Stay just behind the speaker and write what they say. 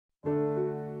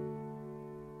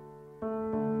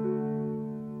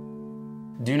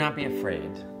Do not be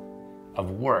afraid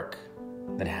of work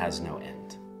that has no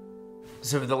end.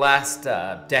 So for the last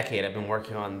decade, I've been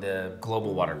working on the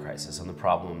global water crisis, on the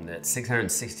problem that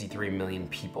 663 million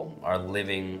people are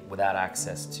living without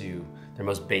access to their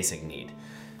most basic need.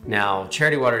 Now,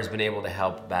 Charity Water has been able to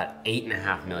help about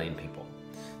 8.5 million people.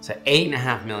 So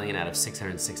 8.5 million out of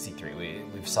 663.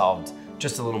 We've solved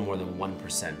just a little more than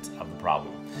 1% of the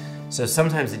problem. So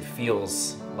sometimes it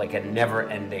feels like a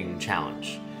never-ending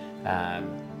challenge.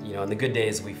 You know, in the good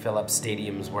days, we fill up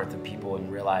stadiums worth of people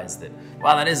and realize that,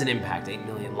 wow, that is an impact. 8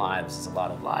 million lives is a lot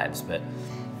of lives, but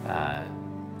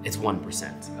it's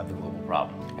 1% of the global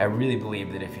problem. I really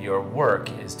believe that if your work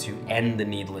is to end the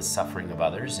needless suffering of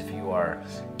others, if you are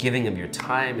giving of your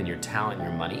time and your talent and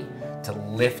your money to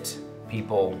lift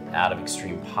people out of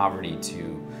extreme poverty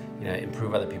to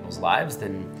improve other people's lives,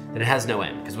 then it has no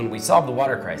end. Because when we solve the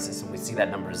water crisis and we see that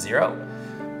number 0,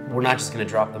 we're not just going to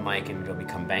drop the mic and go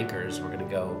become bankers. We're going to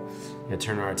go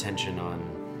turn our attention on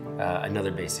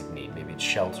another basic need. Maybe it's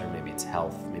shelter, maybe it's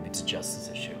health, maybe it's a justice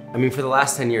issue. I mean, for the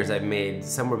last 10 years, I've made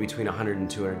somewhere between 100 and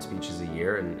 200 speeches a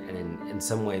year, and in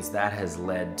some ways that has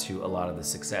led to a lot of the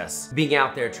success. Being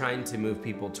out there trying to move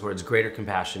people towards greater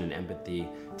compassion and empathy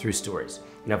through stories.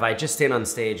 If I just stand on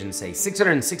stage and say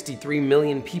 663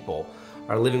 million people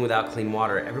are living without clean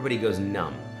water, everybody goes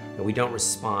numb. We don't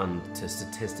respond to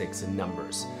statistics and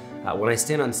numbers. When I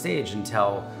stand on stage and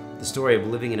tell the story of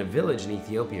living in a village in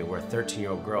Ethiopia where a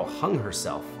 13-year-old girl hung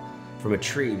herself from a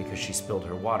tree because she spilled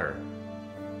her water,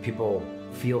 people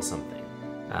feel something.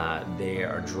 They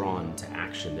are drawn to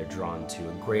action. They're drawn to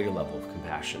a greater level of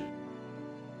compassion.